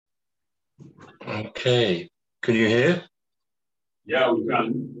Okay. Can you hear? Yeah, we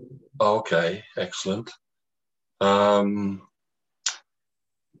can. Okay, excellent. Um,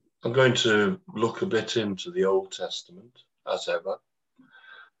 I'm going to look a bit into the Old Testament, as ever.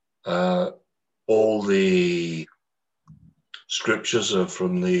 Uh, all the scriptures are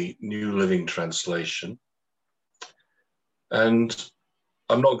from the New Living Translation. And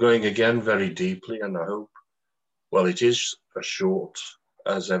I'm not going again very deeply, and I hope, well, it is a short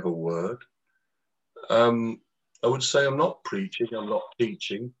as ever word. Um, I would say I'm not preaching, I'm not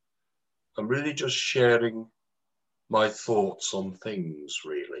teaching. I'm really just sharing my thoughts on things,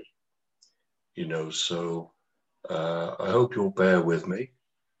 really. So I hope you'll bear with me,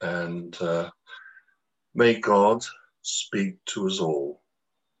 and may God speak to us all,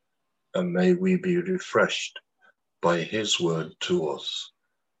 and may we be refreshed by his word to us.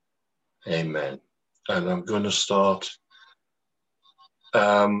 Amen. And I'm going to start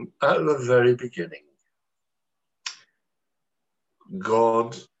at the very beginning.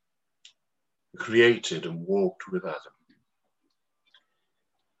 God created and walked with Adam.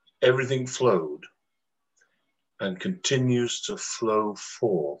 Everything flowed and continues to flow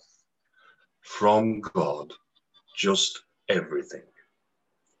forth from God, just everything.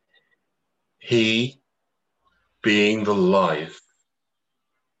 He, being the life,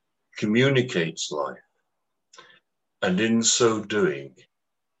 communicates life, and in so doing,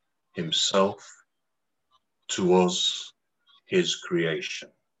 himself to us, his creation.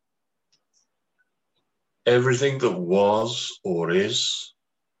 Everything that was or is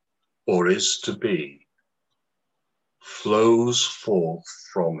to be, flows forth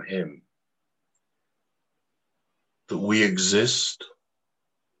from him. That we exist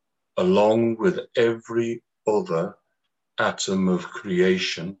along with every other atom of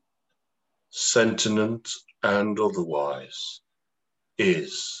creation, sentient and otherwise,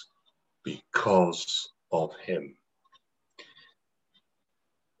 is because of him.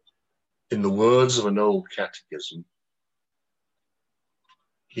 In the words of an old catechism,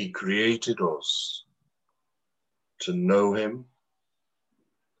 he created us to know him,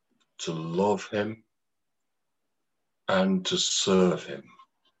 to love him, and to serve him.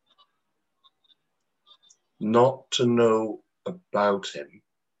 Not to know about him,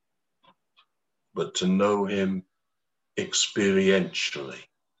 but to know him experientially.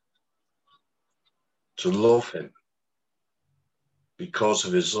 To love him because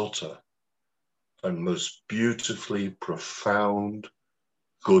of his utter and most beautifully profound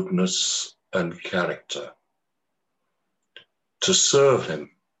goodness and character. To serve him,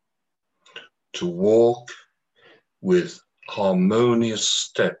 to walk with harmonious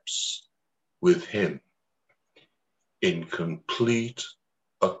steps with him in complete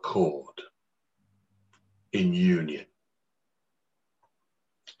accord, in union.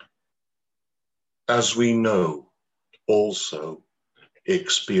 As we know also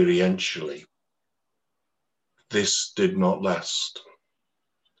experientially, this did not last.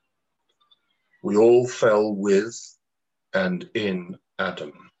 We all fell with and in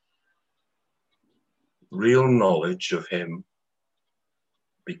Adam. Real knowledge of him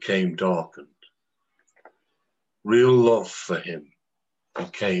became darkened. Real love for him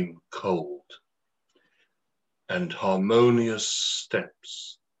became cold, and harmonious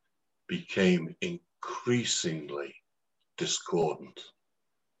steps became increasingly discordant.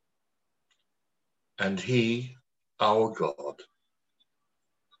 And he, our God,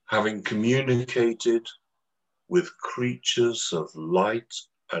 having communicated with creatures of light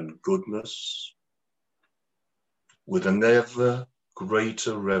and goodness, with an ever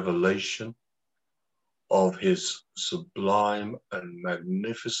greater revelation of his sublime and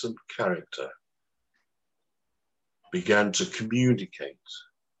magnificent character, began to communicate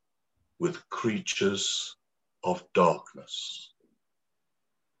with creatures of darkness.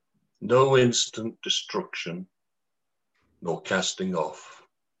 No instant destruction nor casting off,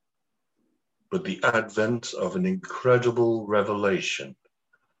 but the advent of an incredible revelation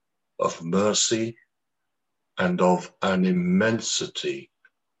of mercy and of an immensity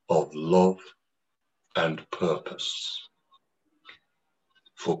of love and purpose.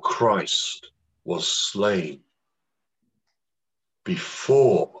 For Christ was slain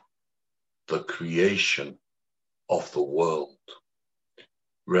before the creation of the world.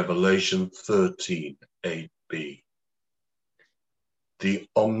 Revelation 13, 8b. The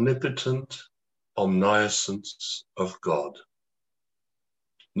omnipotent omniscience of God,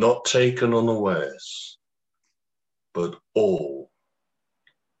 not taken unawares, but all,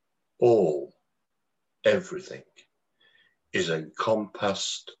 everything is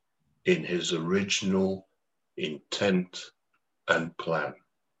encompassed in his original intent and plan.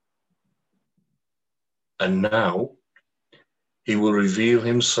 And now he will reveal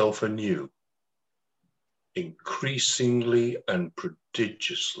himself anew, increasingly and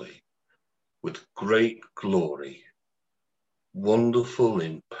prodigiously, with great glory, wonderful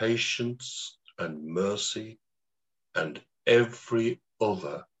in patience and mercy and every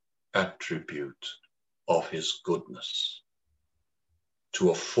other attribute of his goodness,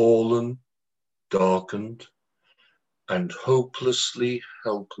 to a fallen, darkened, and hopelessly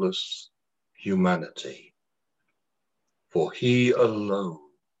helpless humanity. For he alone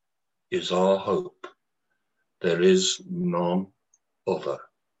is our hope. There is none other.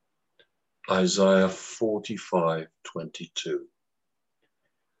 Isaiah 45:22.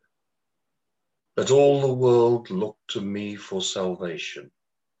 Let all the world look to me for salvation,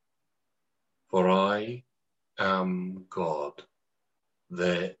 for I am God.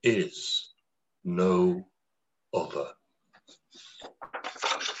 There is no other.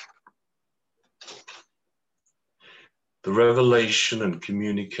 The revelation and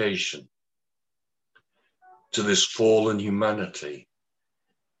communication to this fallen humanity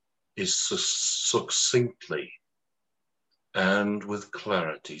is succinctly and with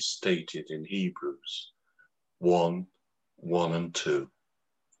clarity stated in Hebrews 1:1 and 2.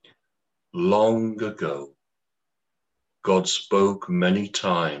 Long ago, God spoke many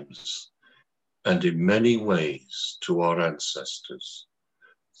times and in many ways to our ancestors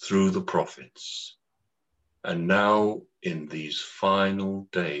through the prophets. And now in these final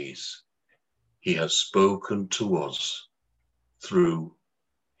days, he has spoken to us through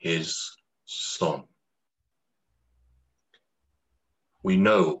his Son. We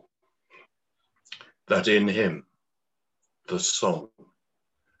know that in him, the Son,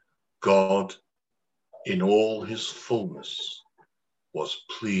 God in all his fullness was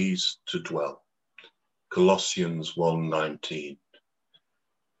pleased to dwell. Colossians 1:19.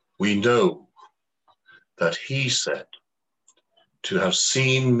 We know that he said, to have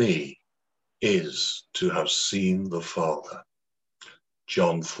seen me is to have seen the Father.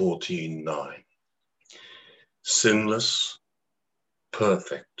 John 14:9. Sinless,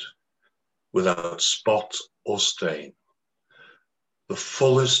 perfect, without spot or stain, the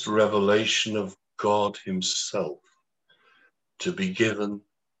fullest revelation of God himself to be given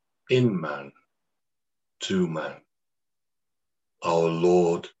in man to man, our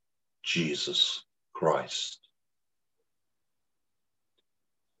Lord Jesus Christ.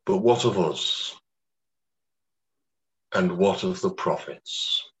 But what of us? And what of the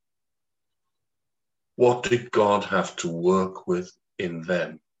prophets? What did God have to work with in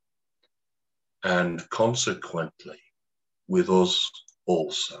them, and consequently with us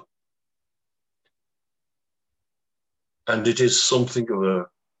also? And it is something of a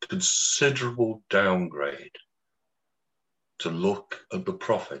considerable downgrade to look at the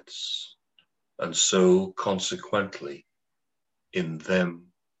prophets, and so consequently in them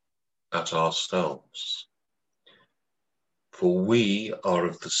at ourselves. For we are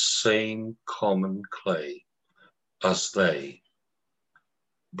of the same common clay as they,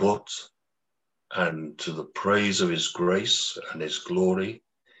 but, and to the praise of his grace and his glory,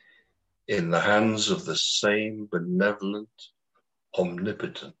 in the hands of the same benevolent,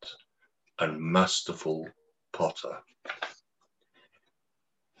 omnipotent, and masterful potter.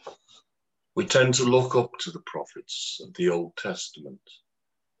 We tend to look up to the prophets of the Old Testament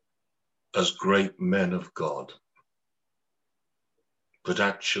as great men of God, but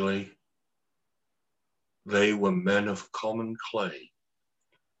actually they were men of common clay,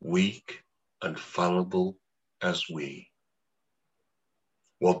 weak and fallible as we.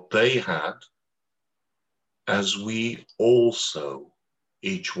 What they had, as we also,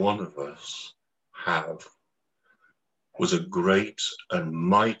 each one of us, have, was a great and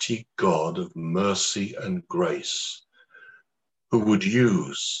mighty God of mercy and grace, who would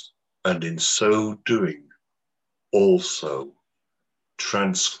use, and in so doing also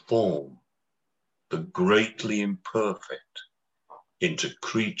transform the greatly imperfect into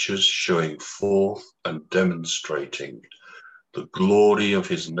creatures showing forth and demonstrating the glory of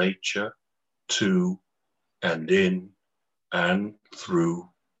his nature to and in and through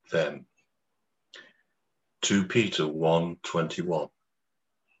them. 2 Peter 1:21.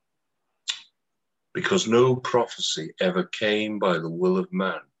 Because no prophecy ever came by the will of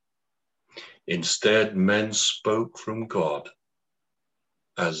man. Instead, men spoke from God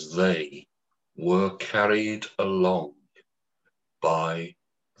as they were carried along by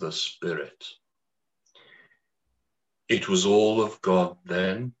the Spirit. It was all of God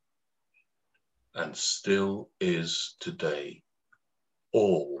then, and still is today.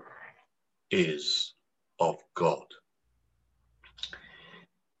 All is of God.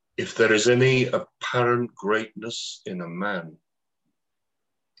 If there is any apparent greatness in a man.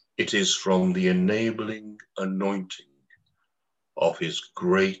 It is from the enabling anointing of his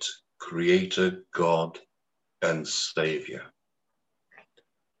great Creator, God, and Savior.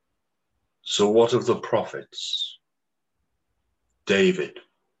 So what of the prophets? David,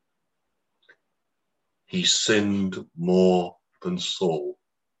 he sinned more than Saul,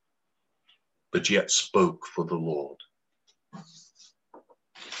 but yet spoke for the Lord.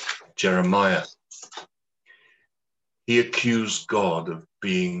 Jeremiah, he accused God of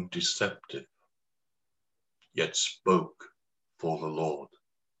being deceptive, yet spoke for the Lord.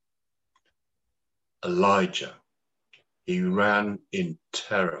 Elijah, he ran in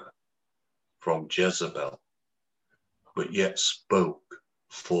terror from Jezebel, but yet spoke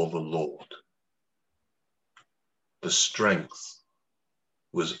for the Lord. The strength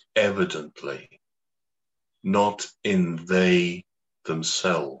was evidently not in they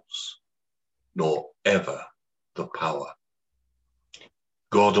themselves, nor ever the power.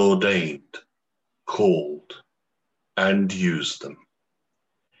 God ordained, called, and used them,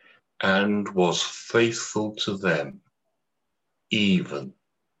 and was faithful to them, even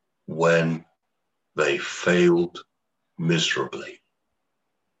when they failed miserably.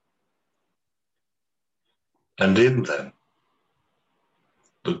 And in them,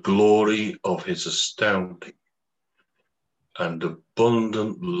 the glory of his astounding and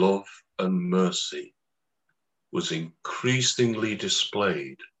abundant love and mercy was increasingly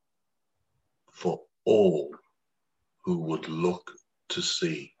displayed for all who would look to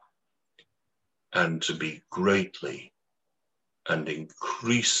see, and to be greatly and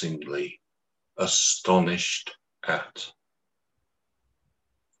increasingly astonished at.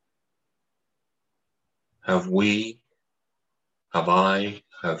 Have I,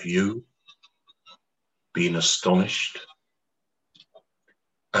 have you been astonished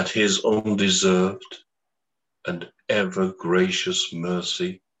at his undeserved and ever gracious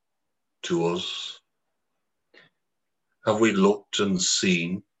mercy to us? Have we looked and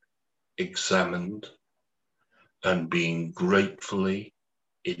seen, examined, and been gratefully,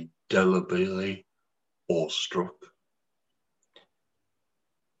 indelibly awestruck?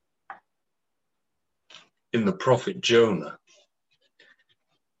 In the prophet Jonah,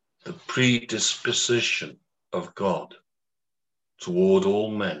 the predisposition of God toward all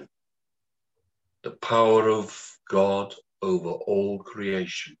men, the power of God over all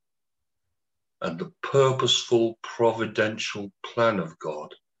creation, and the purposeful providential plan of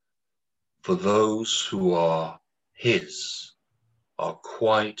God for those who are his are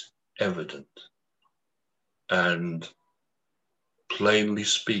quite evident and, plainly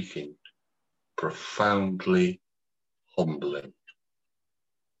speaking, profoundly humbling.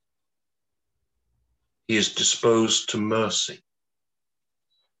 He is disposed to mercy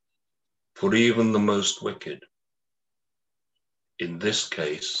for even the most wicked, in this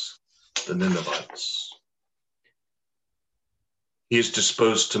case, the Ninevites. He is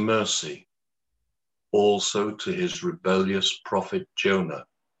disposed to mercy also to his rebellious prophet Jonah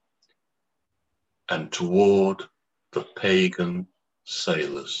and toward the pagan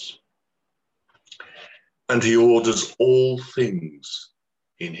sailors. And he orders all things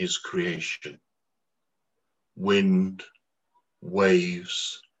in his creation, wind,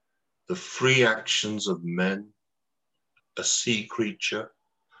 waves, the free actions of men, a sea creature,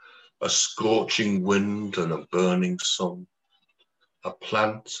 a scorching wind and a burning sun, a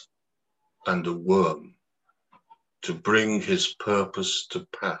plant and a worm, to bring his purpose to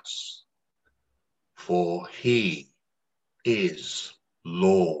pass. For he is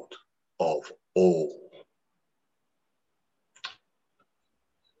Lord of all.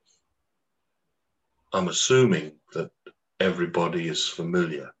 I'm assuming that everybody is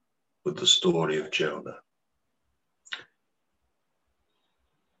familiar with the story of Jonah.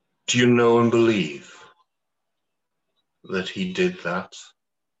 Do you know and believe that he did that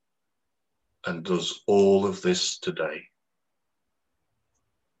and does all of this today?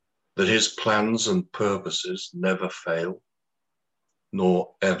 That his plans and purposes never fail,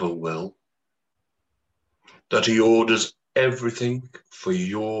 nor ever will? That he orders everything for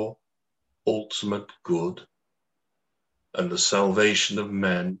your ultimate good and the salvation of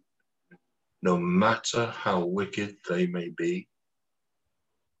men, no matter how wicked they may be?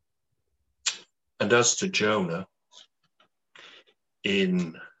 And as to Jonah,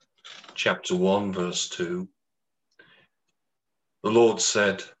 in chapter 1, verse 2, the Lord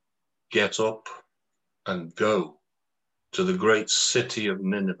said, "Get up and go to the great city of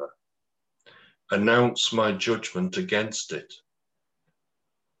Nineveh, announce my judgment against it,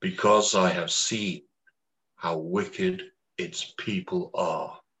 because I have seen how wicked its people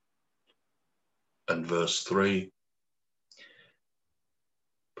are." and verse 3.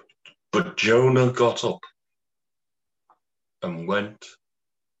 But Jonah got up and went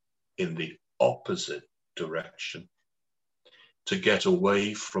in the opposite direction to get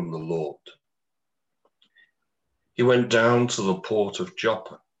away from the Lord. He went down to the port of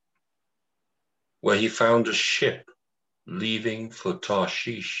Joppa, where he found a ship leaving for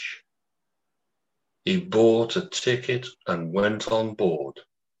Tarshish. He bought a ticket and went on board,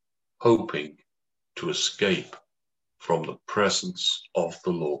 hoping to escape from the presence of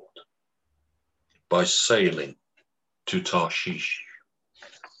the Lord by sailing to Tarshish.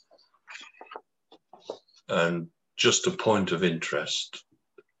 And just a point of interest,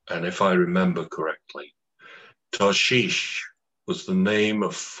 and if I remember correctly, Tarshish was the name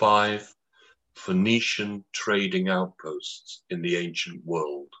of 5 Phoenician trading outposts in the ancient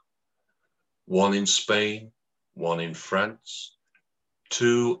world. 1 in Spain, 1 in France,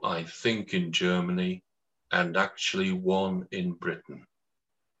 2, I think, in Germany, and actually 1 in Britain.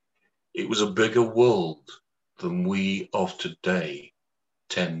 It was a bigger world than we of today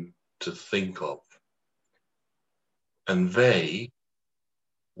tend to think of. And they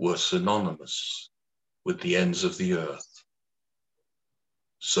were synonymous with the ends of the earth.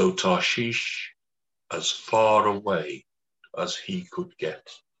 So Tarshish, as far away as he could get.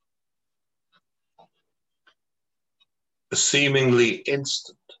 A seemingly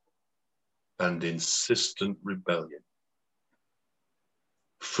instant and insistent rebellion.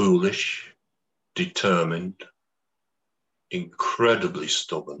 Foolish, determined, incredibly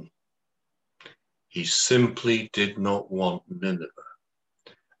stubborn. He simply did not want Nineveh,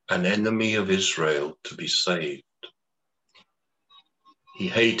 an enemy of Israel, to be saved. He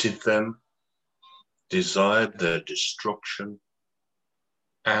hated them, desired their destruction,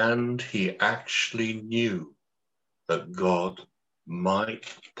 and he actually knew that God might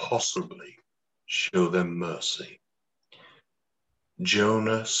possibly show them mercy.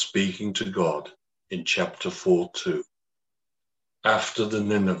 Jonah speaking to God in chapter 4:2, after the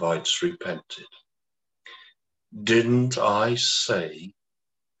Ninevites repented. Didn't I say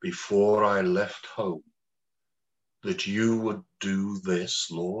before I left home that you would do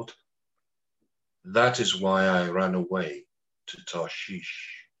this, Lord? That is why I ran away to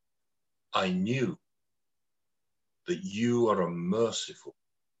Tarshish. I knew that you are a merciful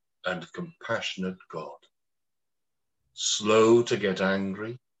and compassionate God, slow to get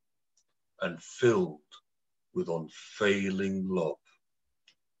angry and filled with unfailing love.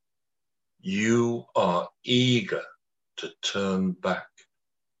 You are eager to turn back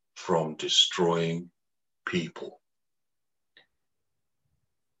from destroying people.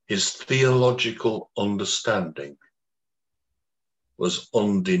 His theological understanding was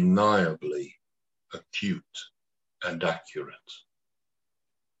undeniably acute and accurate,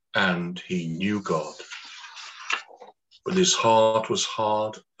 and he knew God, but his heart was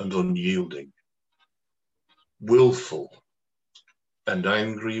hard and unyielding, willful and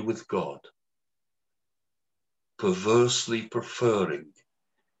angry with God, perversely preferring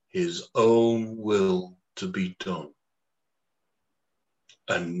his own will to be done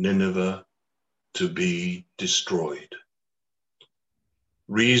and Nineveh to be destroyed,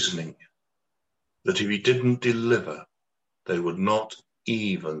 reasoning that if he didn't deliver, they would not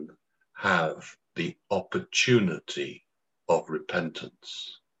even have the opportunity of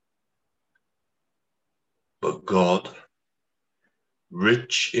repentance. But God,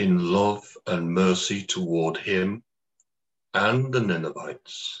 rich in love and mercy toward him and the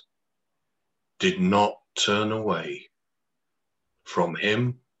Ninevites, did not turn away from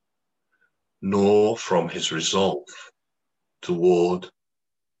him nor from his resolve toward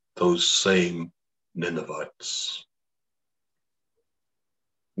those same Ninevites.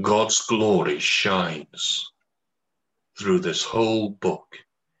 God's glory shines through this whole book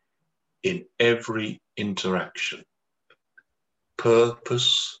in every interaction,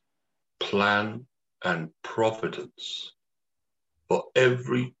 purpose, plan, and providence for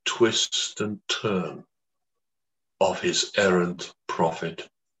every twist and turn of his errant prophet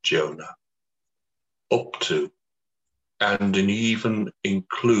Jonah, up to and even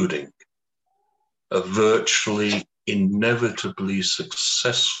including a virtually inevitably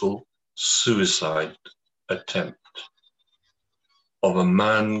successful suicide attempt of a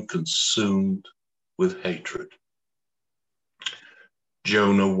man consumed with hatred.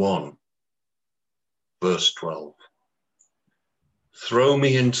 Jonah 1, verse 12. Throw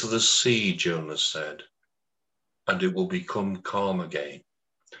me into the sea, Jonah said, and it will become calm again.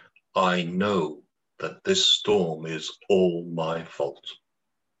 I know that this storm is all my fault.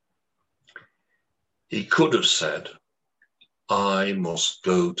 He could have said, I must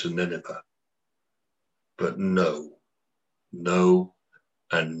go to Nineveh, but no, no,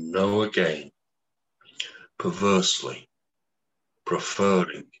 and no again, perversely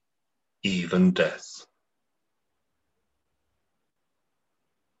preferring even death.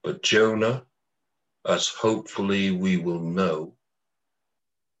 But Jonah, as hopefully we will know,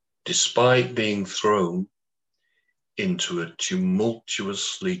 despite being thrown into a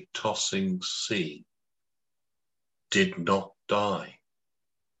tumultuously tossing sea, did not die,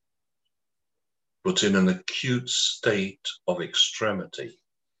 but in an acute state of extremity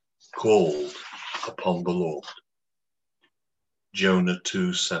called upon the Lord. Jonah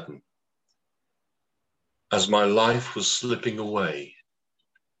 2:7. As my life was slipping away,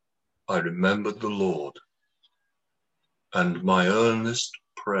 I remembered the Lord, and my earnest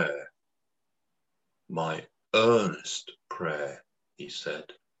prayer, he said,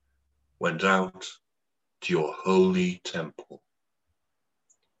 went out to your holy temple.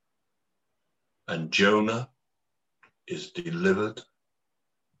 And Jonah is delivered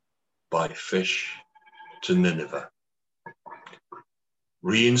by fish to Nineveh,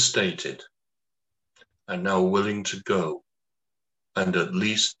 reinstated, and now willing to go and at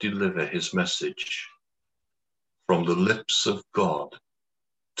least deliver his message from the lips of God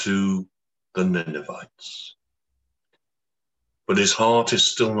to the Ninevites. But his heart is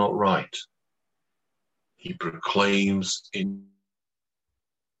still not right. He proclaims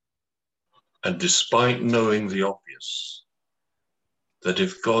and despite knowing the obvious, that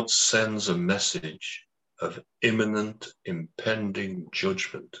if God sends a message of imminent impending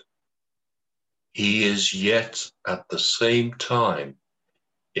judgment, he is yet at the same time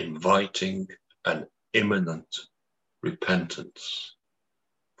inviting an imminent repentance.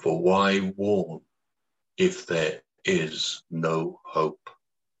 For why warn if there is no hope?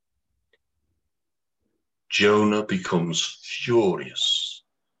 Jonah becomes furious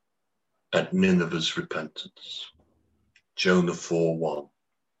at Nineveh's repentance. Jonah 4:1.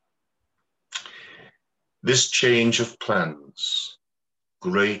 This change of plans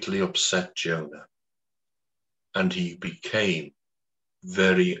greatly upset Jonah, and he became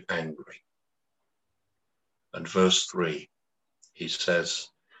very angry. And verse 3, he says,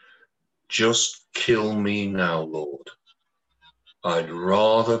 just kill me now, Lord. I'd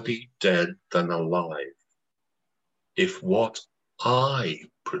rather be dead than alive if what I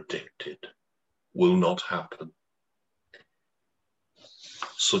predicted will not happen.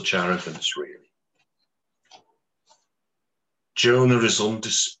 Such arrogance, really. Jonah is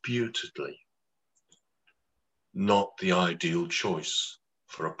undisputedly not the ideal choice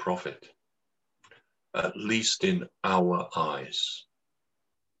for a prophet, at least in our eyes.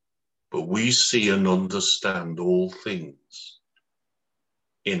 But we see and understand all things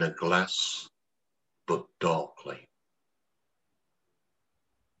in a glass, but darkly.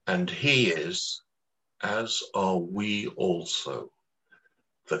 And he is, as are we also,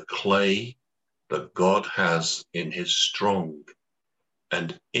 the clay that God has in his strong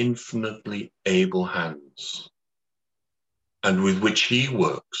and infinitely able hands, and with which he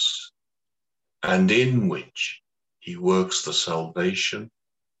works, and in which he works the salvation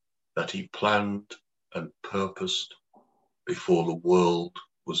that he planned and purposed before the world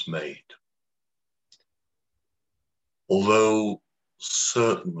was made. Although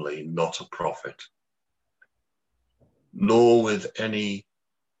certainly not a prophet, nor with any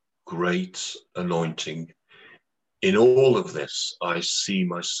great anointing, in all of this I see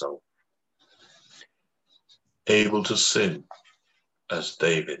myself able to sin as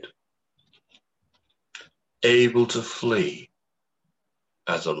David, able to flee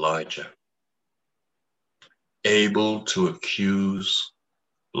as Elijah, able to accuse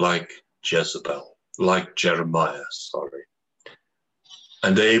like Jeremiah,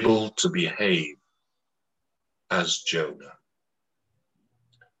 and able to behave as Jonah.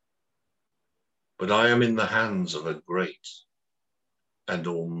 But I am in the hands of a great and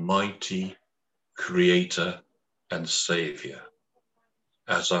almighty Creator and Savior,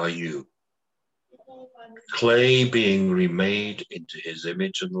 as are you. Clay being remade into his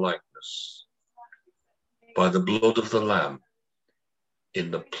image and likeness by the blood of the Lamb,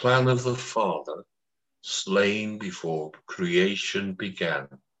 in the plan of the Father, slain before creation began,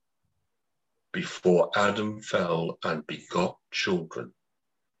 before Adam fell and begot children,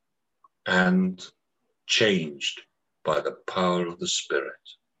 and changed by the power of the Spirit.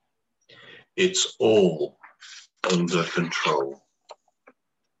 It's all under control.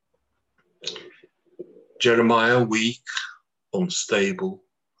 Jeremiah, weak, unstable,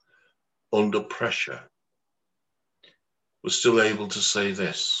 under pressure, was still able to say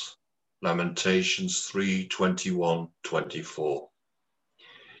this, Lamentations 3:21-24.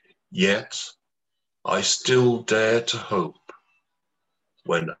 Yet I still dare to hope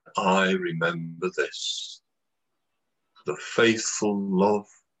when I remember this. The faithful love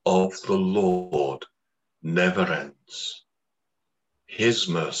of the Lord never ends. His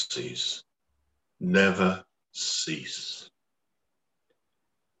mercies never cease.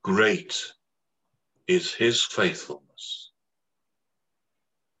 Great is his faithfulness.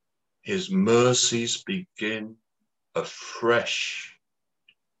 His mercies begin afresh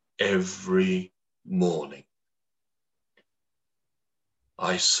every morning.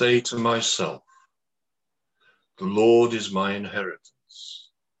 I say to myself, the Lord is my inheritance.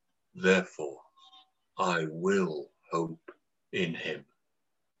 Therefore, I will hope in him.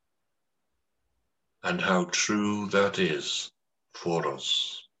 And how true that is for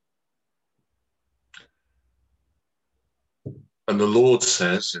us. And the Lord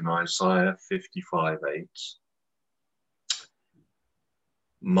says in Isaiah 55:8,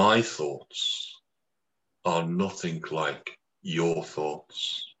 my thoughts are nothing like your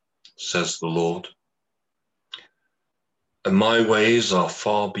thoughts, says the Lord. And my ways are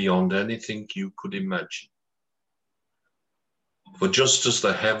far beyond anything you could imagine. For just as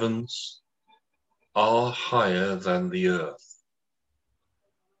the heavens are higher than the earth,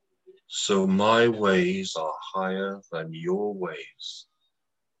 so my ways are higher than your ways,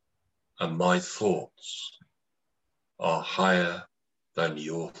 and my thoughts are higher than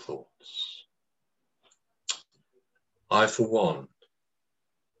your thoughts. I, for one,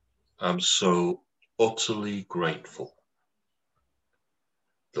 am so utterly grateful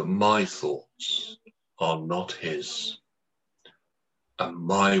that my thoughts are not his, and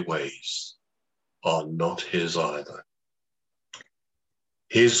my ways are not his either.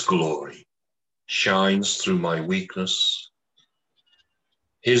 His glory shines through my weakness.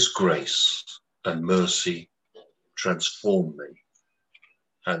 His grace and mercy transform me,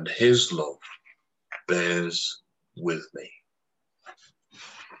 and his love bears with me.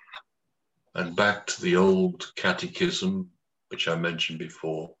 And back to the old catechism, which I mentioned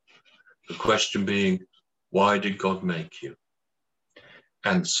before, the question being, why did God make you?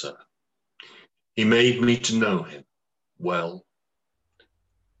 Answer, he made me to know him. Well,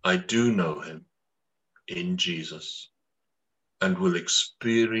 I do know him in Jesus and will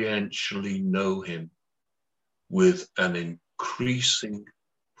experientially know him with an increasing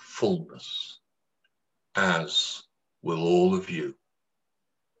fullness, as will all of you.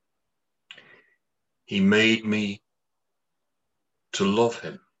 He made me to love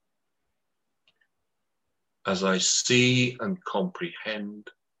him as I see and comprehend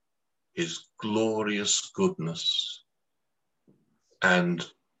his glorious goodness and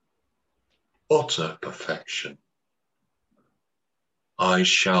utter perfection. I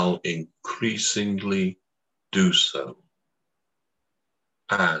shall increasingly do so,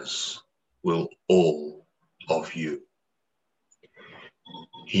 as will all of you.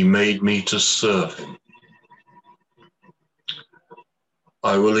 He made me to serve him.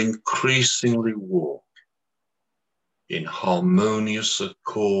 I will increasingly walk in harmonious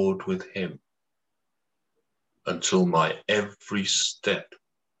accord with him until my every step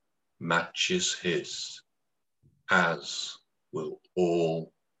matches his, as will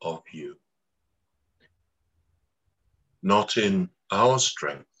all of you. Not in our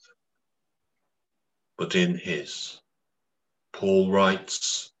strength, but in his. Paul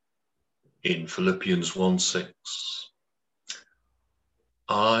writes in Philippians 1:6,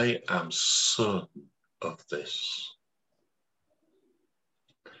 I am certain of this,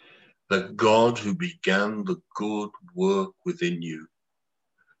 that God who began the good work within you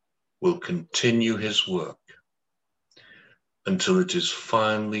will continue his work until it is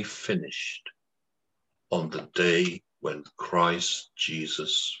finally finished on the day when Christ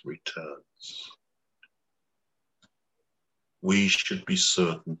Jesus returns. We should be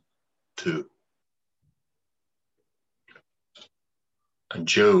certain too. And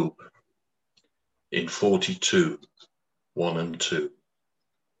Job in 42:1 and 2.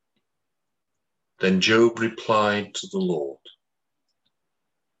 Then Job replied to the Lord,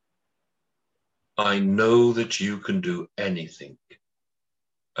 I know that you can do anything,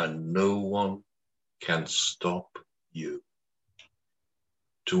 and no one can stop you.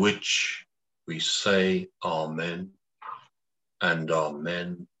 To which we say Amen and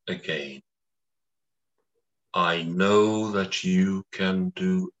Amen again. I know that you can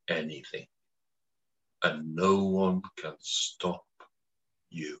do anything, and no one can stop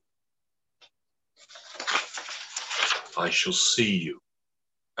you. I shall see you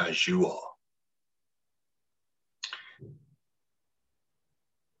as you are.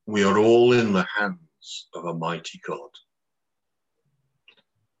 We are all in the hands of a mighty God.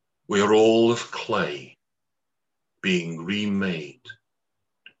 We are all of clay, being remade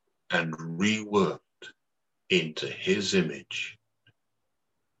and reworked into his image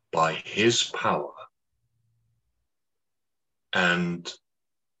by his power and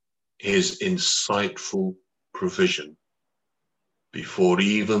his insightful provision before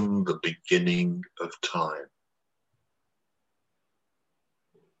even the beginning of time.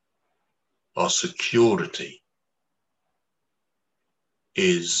 Our security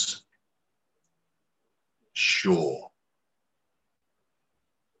is sure.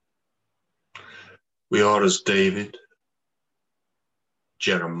 We are as David,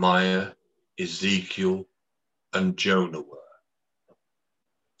 Jeremiah, Ezekiel, and Jonah were,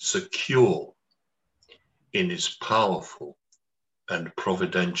 secure in his powerful and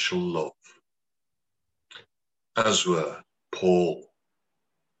providential love, as were Paul,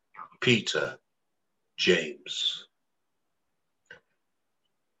 Peter, James.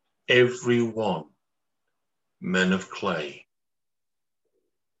 Every one men of clay,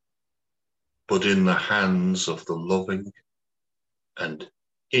 but in the hands of the loving and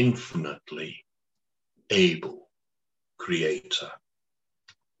infinitely able Creator.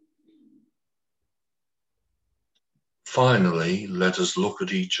 Finally, let us look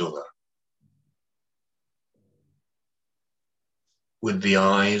at each other with the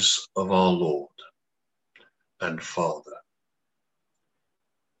eyes of our Lord and Father,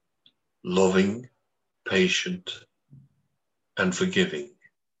 loving, patient, and forgiving,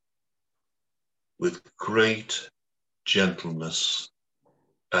 with great gentleness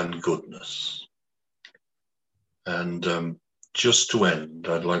and goodness. And just to end,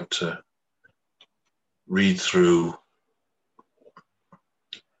 I'd like to read through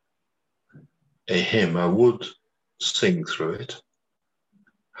a hymn. I would sing through it.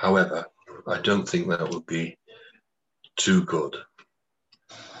 However, I don't think that would be too good.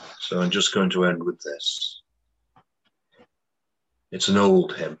 So I'm just going to end with this. It's an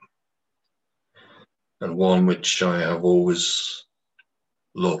old hymn, and one which I have always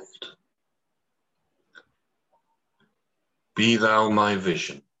loved. Be thou my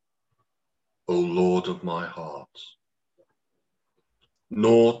vision, O Lord of my heart.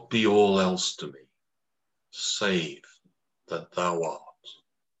 Naught be all else to me, save that thou art.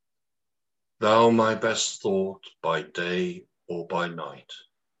 Thou my best thought by day or by night,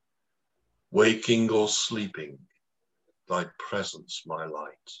 waking or sleeping, thy presence my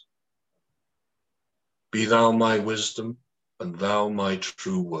light. Be thou my wisdom, and thou my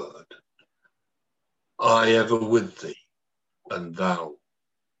true word, I ever with thee, and thou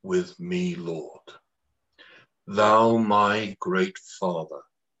with me, Lord. Thou my great Father,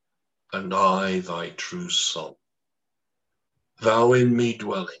 and I thy true Son. Thou in me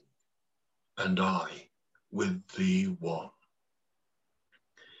dwelling, and I with thee one.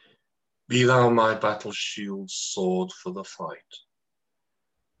 Be thou my battle shield, sword for the fight.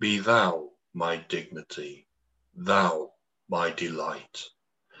 Be thou my dignity, thou my delight.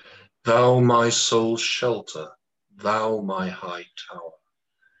 Thou my soul's shelter, thou my high tower.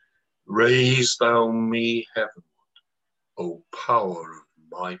 Raise thou me heavenward, O power of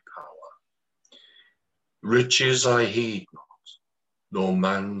my power. Riches I heed not, nor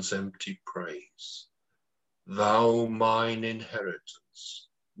man's empty praise. Thou mine inheritance,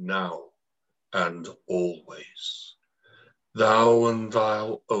 now and always. Thou and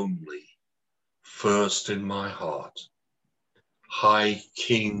thou only, first in my heart. High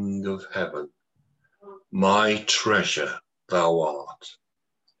King of heaven, my treasure thou art.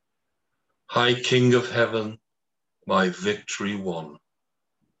 High King of heaven, my victory won.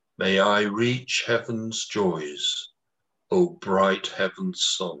 May I reach heaven's joys, O bright heaven's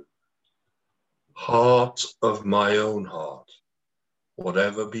sun. Heart of my own heart,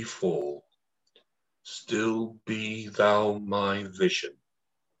 whatever befall, still be thou my vision,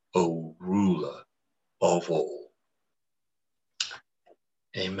 O ruler of all.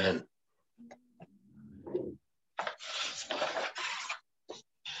 Amen.